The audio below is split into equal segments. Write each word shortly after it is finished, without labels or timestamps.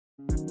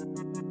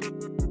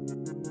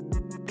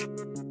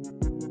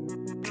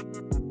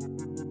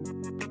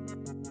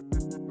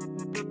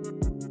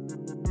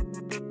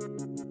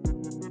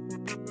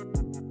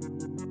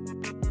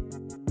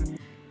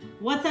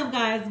What's up,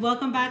 guys?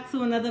 Welcome back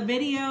to another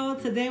video.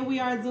 Today we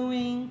are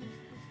doing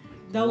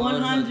the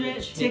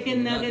 100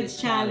 chicken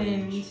nuggets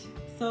challenge.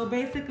 So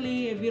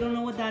basically, if you don't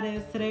know what that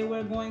is, today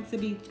we're going to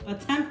be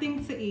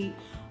attempting to eat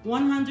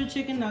 100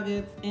 chicken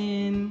nuggets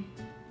in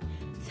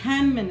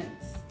 10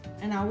 minutes.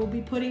 And I will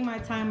be putting my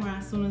timer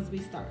as soon as we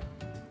start.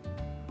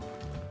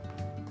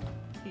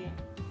 Here.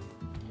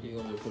 You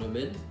want me to put them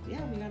in?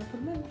 Yeah, we gotta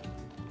put them in.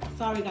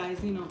 Sorry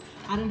guys, you know,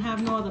 I didn't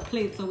have no other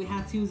plate, so we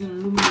had to use an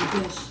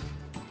aluminum dish.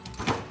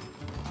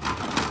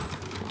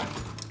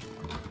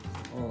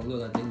 Oh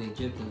look, I think they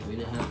gypped us. We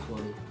didn't have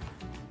 20.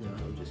 No,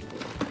 I'm just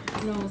kidding.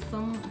 No,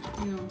 some,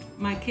 you know,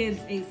 my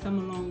kids ate some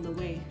along the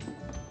way.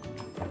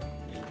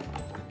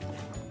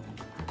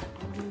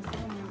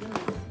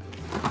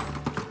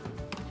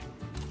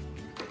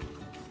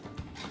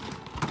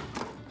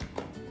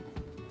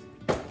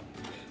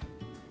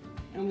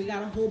 And we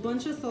got a whole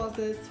bunch of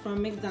sauces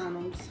from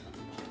McDonald's.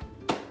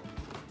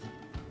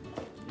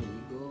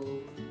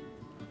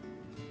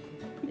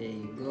 There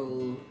you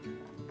go.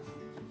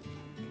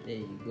 There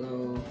you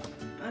go.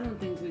 I don't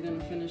think we're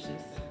gonna finish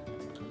this.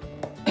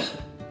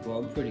 Well,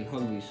 I'm pretty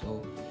hungry,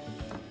 so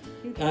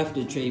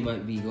after Trey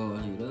might be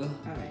gone, you know?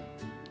 Alright.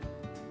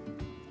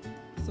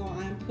 So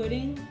I'm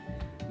putting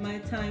my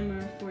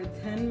timer for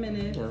 10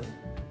 minutes.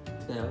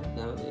 Down,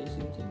 there,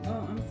 see.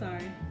 Oh, I'm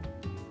sorry.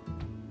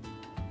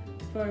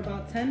 For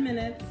about 10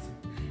 minutes.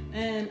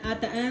 And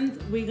at the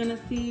end, we're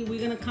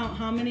gonna count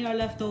how many are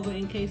left over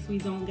in case we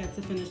don't get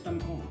to finish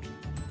them all.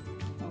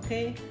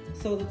 Okay?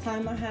 So the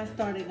timer has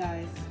started,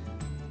 guys.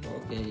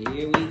 Okay,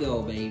 here we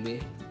go,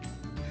 baby.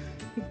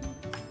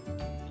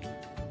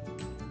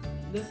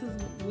 This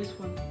is which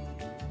one?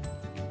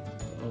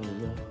 I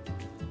don't know.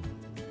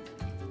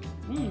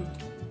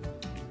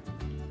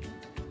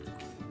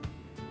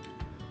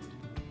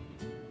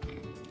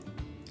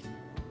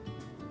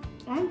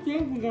 I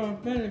think we're gonna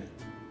finish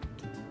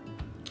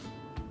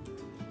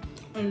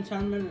in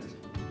 10 minutes.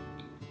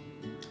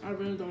 I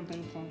really don't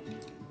think so.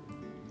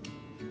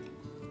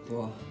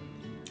 Well,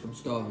 I'm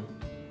starving.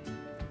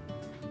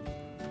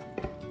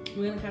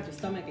 We're gonna catch a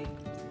stomach ache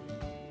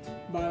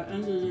by the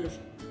end of this.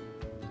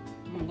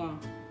 Oh my god.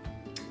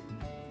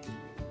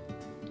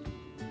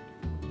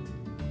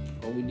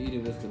 All we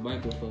needed was the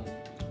microphone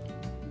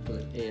for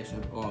the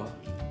ASMR.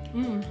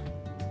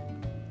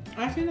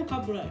 I've seen a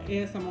couple of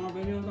ASMR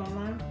videos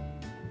online.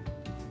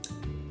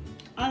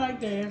 I like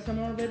the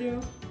ASMR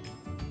videos.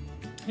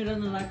 He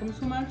doesn't like them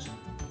too much,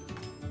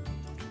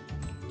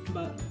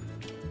 but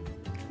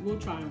we'll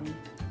try one.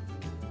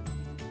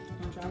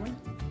 Wanna try one?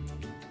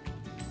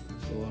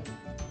 Sure.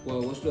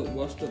 Well, what's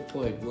the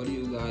point? What do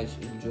you guys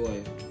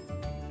enjoy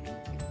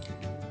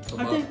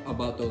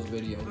about those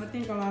videos? I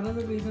think a lot of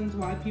the reasons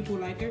why people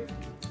like it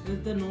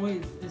is the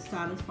noise is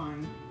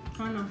satisfying.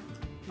 Kind of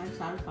like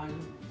satisfying.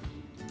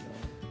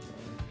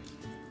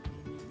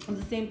 It's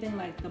the same thing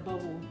like the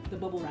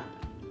bubble wrap.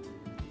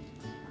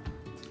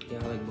 Yeah,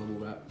 I like bubble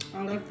wrap.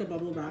 I like the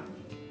bubble wrap.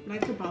 I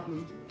like to pop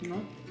them, you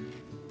know?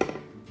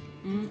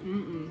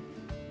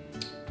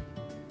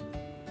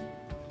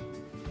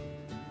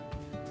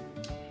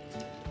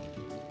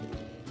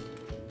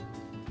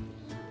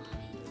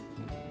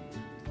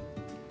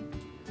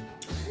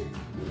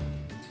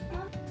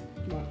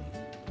 What?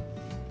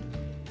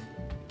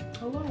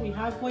 Oh wow, we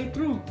halfway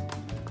through.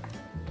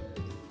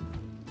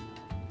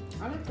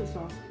 I like the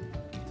sauce.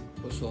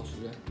 What sauce is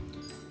that?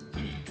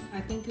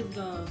 I think it's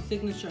the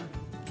signature.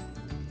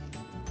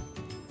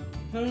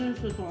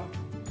 Signature sauce.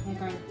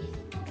 Okay.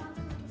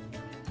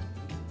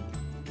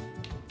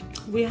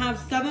 We have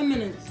 7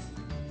 minutes.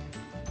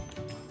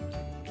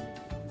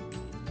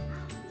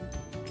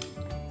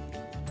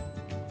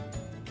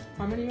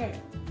 How many you ate?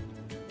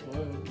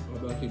 Oh, I'm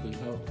about keeping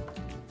count.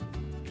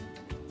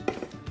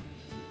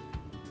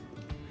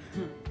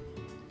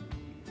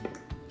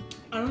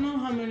 I don't know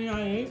how many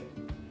I ate,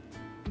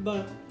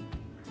 but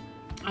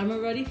I'm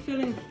already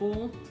feeling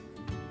full.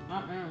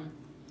 I am.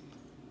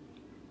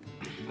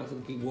 I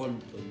can keep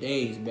one for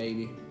days,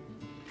 baby.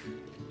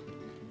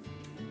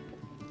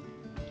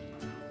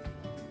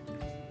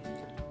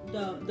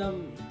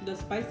 The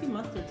spicy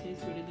mustard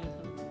tastes pretty good.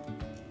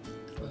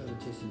 So. I haven't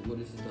tasted. What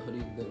is it? The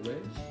honey, the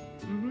ranch?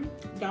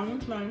 That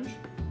one's ranch.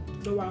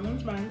 The white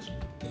one's ranch.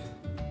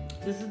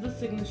 This is the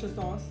signature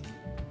sauce.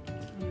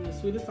 And the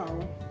sweet and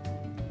sour.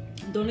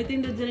 The only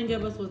thing they didn't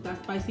give us was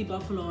that spicy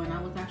buffalo, and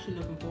I was actually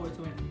looking forward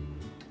to it.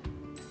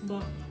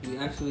 But we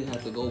actually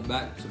had to go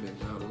back to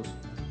McDonald's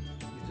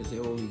because they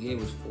only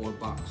gave us 4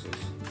 boxes.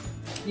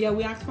 Yeah,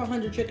 we asked for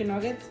 100 chicken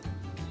nuggets,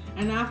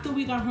 and after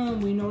we got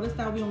home, we noticed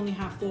that we only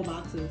have 4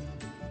 boxes.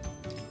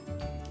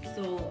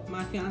 So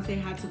my fiance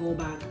had to go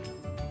back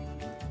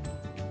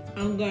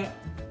and get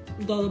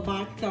the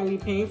box that we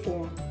paid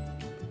for.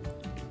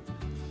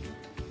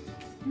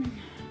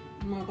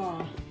 Oh my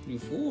god. You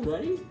full,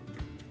 right?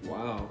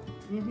 Wow.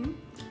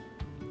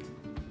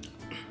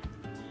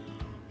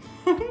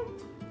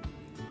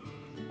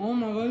 Oh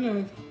my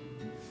goodness.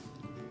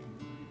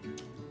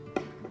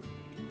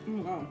 Oh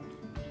my god.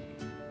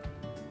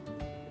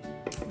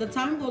 The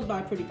time goes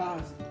by pretty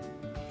fast.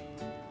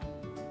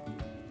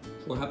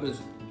 What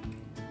happens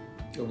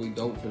if we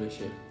don't finish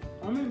it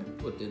I mean,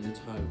 within the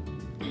time?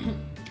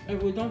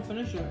 if we don't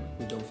finish it,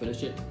 We don't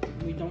finish it?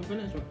 we don't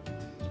finish it.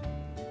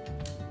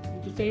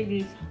 We can save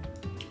these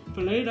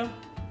for later.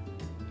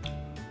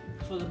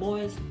 For the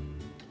boys.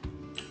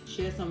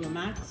 Share some with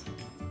Max.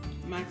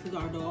 Max is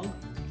our dog.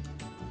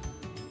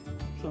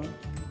 So,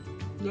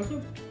 that's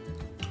it.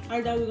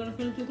 I thought we were gonna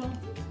finish it all.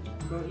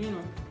 But, you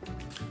know.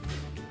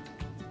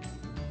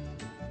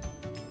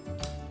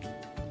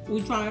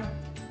 We tried.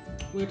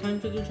 We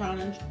attempted the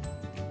challenge.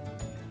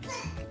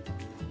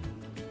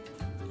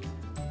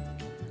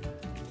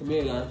 Come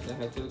here, guys. Say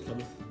hi to the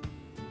camera.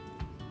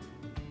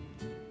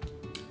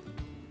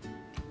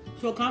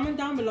 So comment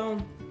down below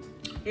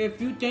if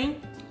you think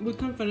we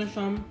can finish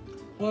them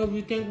or if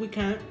you think we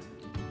can't.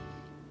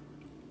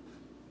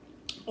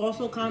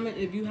 Also comment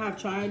if you have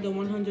tried the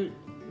 100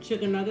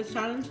 chicken nuggets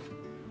challenge.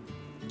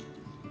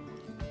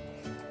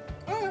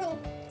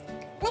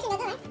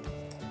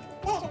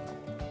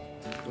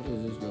 What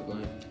does this look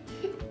like?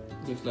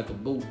 Looks like a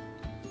boot.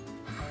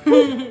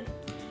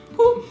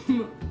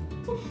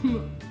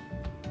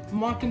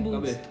 Marking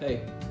Come boots. here.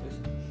 Hey.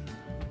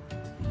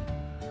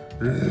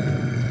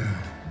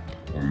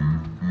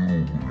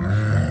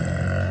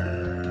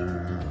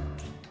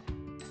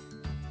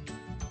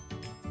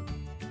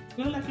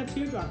 Look like a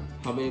teardrop.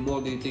 How many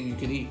more do you think you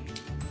can eat?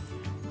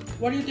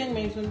 What do you think,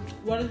 Mason?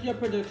 What is your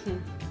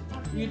prediction?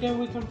 You think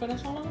we can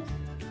finish all of this?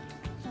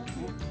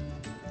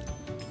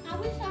 I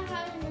wish I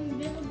had an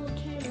invisible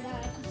chair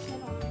that I could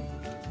sit on.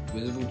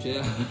 Visible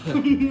chair?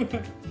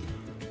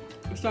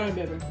 Sorry,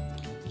 baby.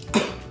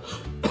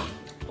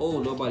 Oh,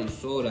 nobody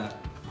saw that.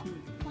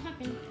 What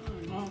happened?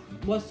 Oh,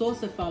 what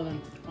sauce it fell in?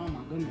 Oh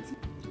my goodness.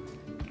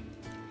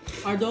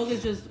 Our dog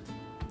is just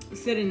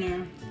sitting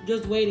there,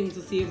 just waiting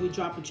to see if we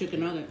drop a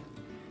chicken nugget.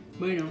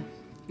 But you know,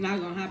 not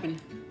gonna happen.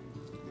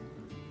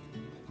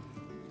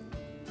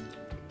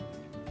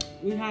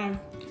 We have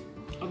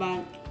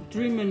about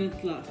 3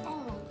 minutes left.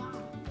 Oh my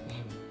god.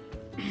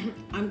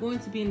 I'm going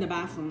to be in the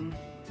bathroom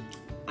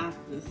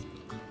after this.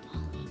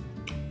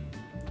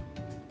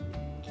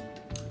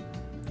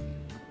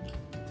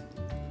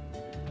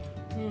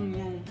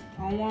 No,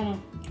 I wanna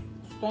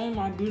stain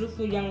my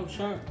beautiful yellow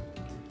shirt.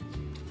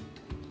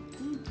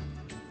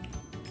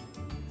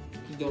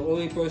 She's the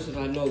only person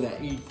I know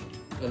that eats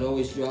and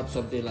always drops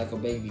something like a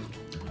baby.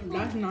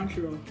 That's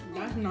natural.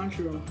 That's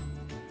natural.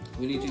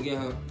 We need to get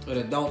her an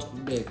adult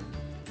big.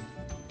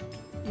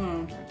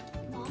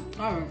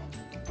 Alright.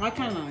 I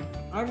can't lie.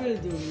 I really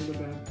do need a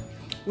bed.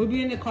 We'll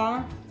be in the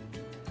car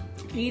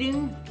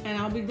eating and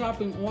I'll be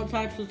dropping all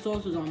types of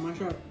sauces on my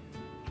shirt.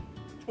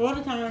 All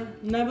the time.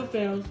 Never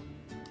fails.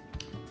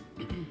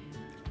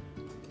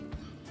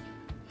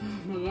 Oh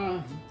my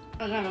god.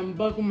 I gotta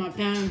unbuckle my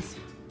pants.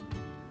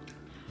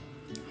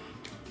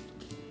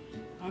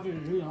 I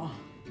can do y'all.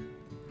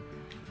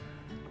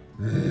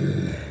 Do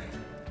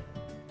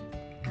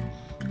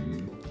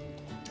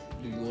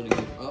you want to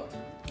get up?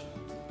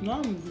 No,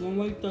 I'm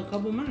gonna wait a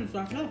couple minutes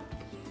after that.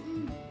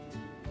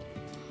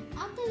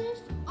 After this,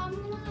 I'm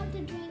gonna have to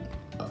drink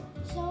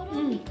soda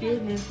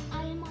Excuse me. because I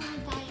am on a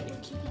diet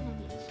with chicken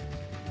nuggets.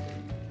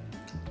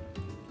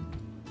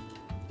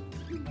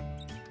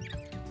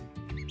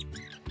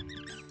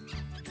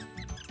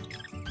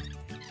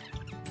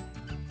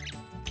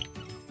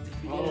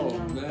 Oh,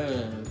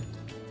 man.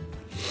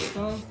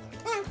 So,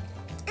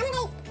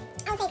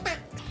 I'll take that.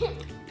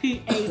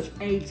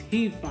 PHAT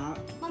fat.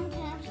 Mom,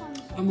 can I have some?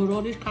 And with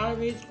all these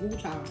calories, ooh,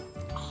 child.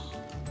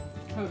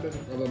 Hey, baby.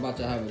 I'm about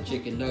to have a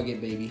chicken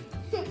nugget, baby.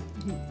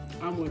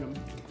 I'm with him.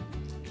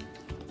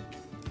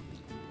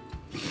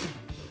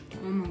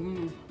 Oh my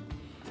goodness.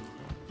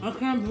 I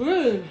can't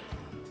breathe.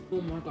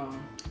 Oh my god.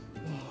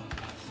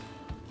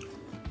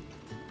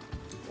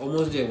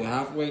 Almost there. We're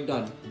halfway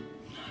done.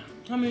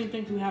 How many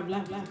think we have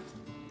left?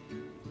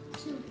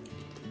 2.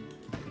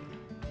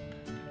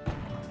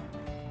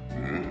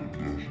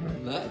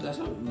 That's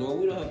not, no,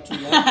 we don't have 2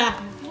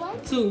 left.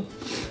 1? 2.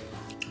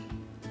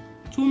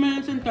 2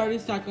 minutes and 30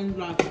 seconds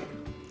left.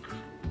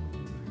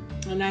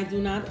 And I do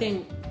not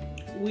think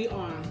we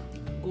are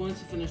going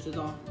to finish this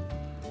off.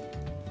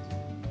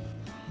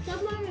 So,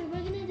 Mommy,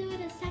 we're gonna do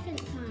it a second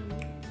time.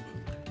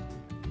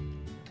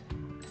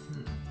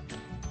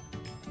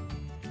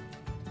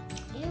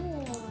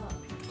 Ew.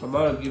 Come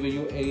on, I'm giving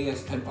you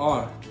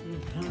ASMR.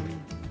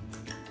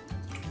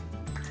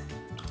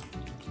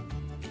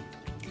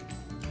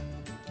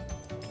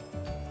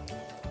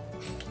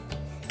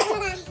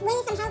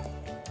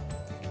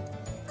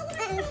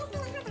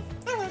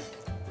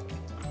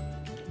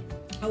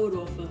 I would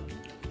offer,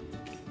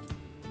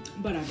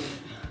 but I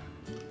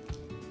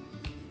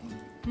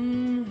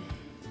didn't.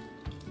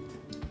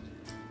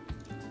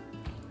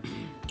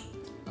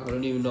 I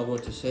don't even know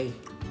what to say.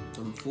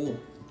 I'm full.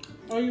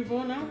 Are you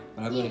full now?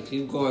 But I'm gonna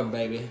keep going,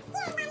 baby.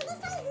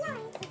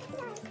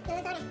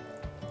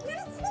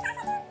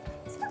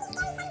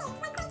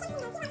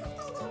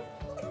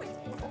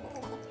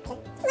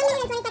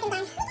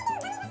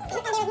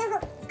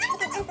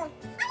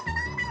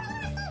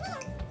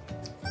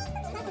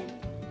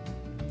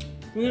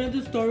 We're gonna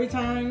do story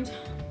times.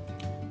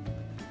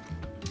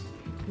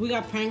 We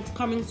got pranks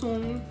coming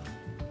soon.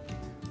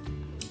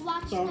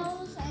 Watch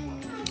those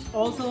and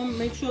Also,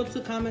 make sure to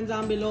comment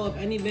down below if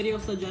any video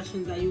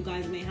suggestions that you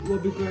guys may have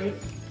would be great.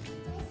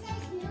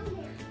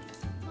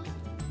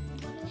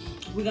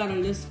 We got a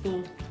list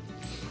full.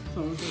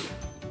 So,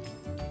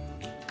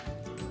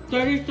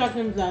 30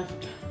 seconds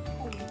left.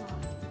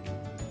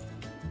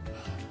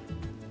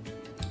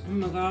 Oh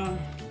my god.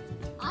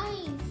 I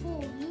ain't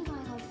full. You guys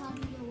are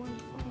probably the one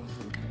full.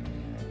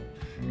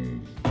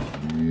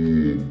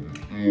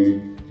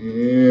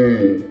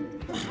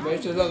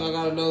 Make sure look, I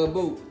got another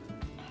boot.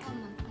 Oh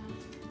my god.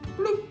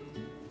 Bloop.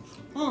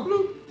 Oh,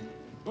 Bloop.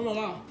 oh my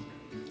god.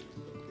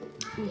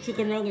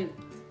 Chicken nugget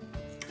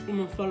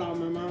almost fell out of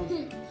my mouth.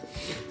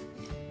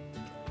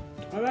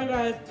 Alright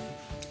guys.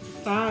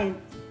 5,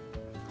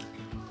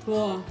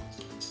 4,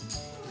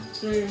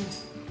 3,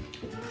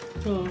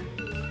 2,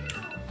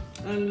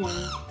 and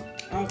 1.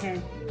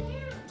 Okay.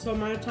 So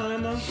my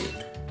timer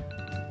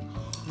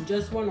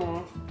just went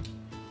off.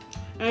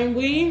 And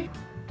we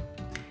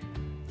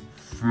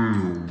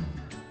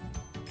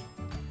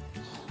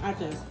at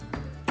this.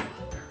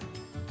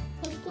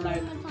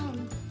 Like,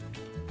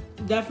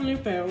 definitely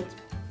failed.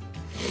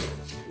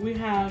 We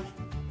have,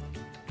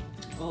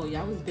 oh,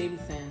 y'all was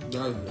babysitting.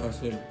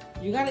 That's it.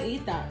 You gotta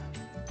eat that.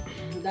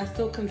 That's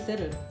still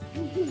considered.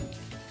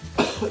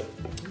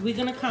 We're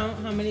gonna count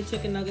how many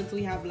chicken nuggets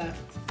we have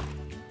left.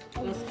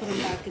 Let's put them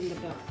back in the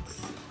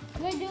box.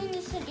 We're doing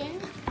this again?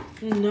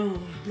 No,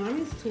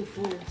 mommy's too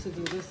full to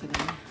do this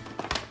again.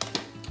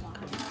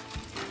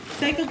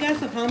 Take a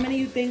guess of how many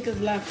you think is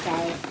left,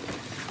 guys.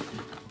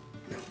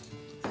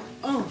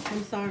 Oh,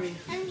 I'm sorry.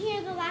 And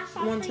here the last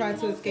one. One tried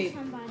to escape.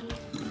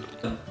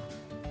 2,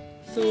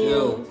 2,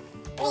 3,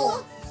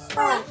 4,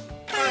 5,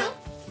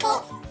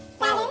 6,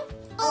 7,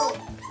 8,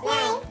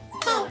 9,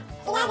 10,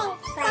 11,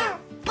 12,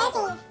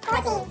 13,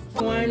 14,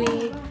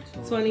 20,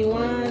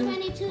 21,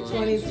 22,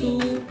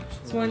 22,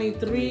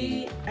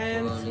 23,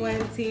 and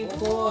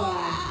 24.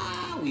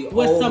 we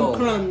With some almost.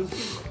 crumbs.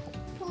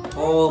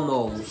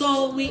 Almost.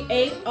 So we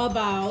ate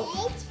about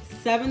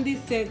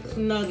 76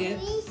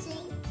 nuggets,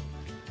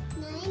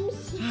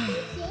 9,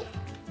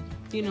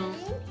 you know,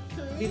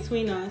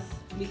 between us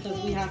because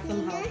we had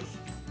some help.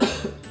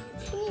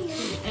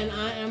 And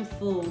I am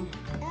full.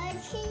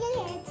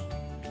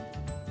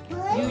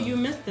 You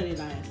missed it,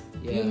 Elias.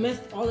 Yeah. You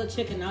missed all the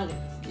chicken nuggets.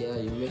 Yeah,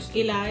 you missed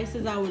it. Elias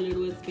is our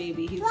littlest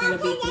baby. He's gonna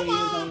be 3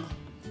 years old.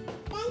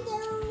 Thank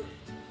you.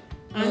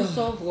 I'm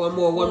so One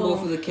more full.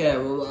 for the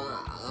camera. I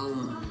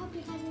hope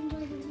you guys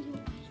enjoyed the video.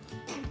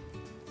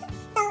 So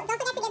don't forget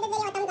to give this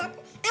video a thumbs up.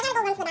 I gotta go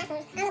run to the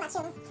bathroom. I don't know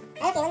about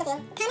you. I love you.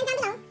 Comment down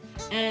below.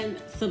 And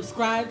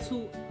subscribe to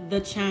the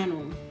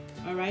channel.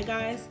 All right,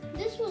 guys.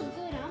 This was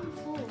good. I'm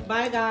full.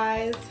 Bye,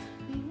 guys.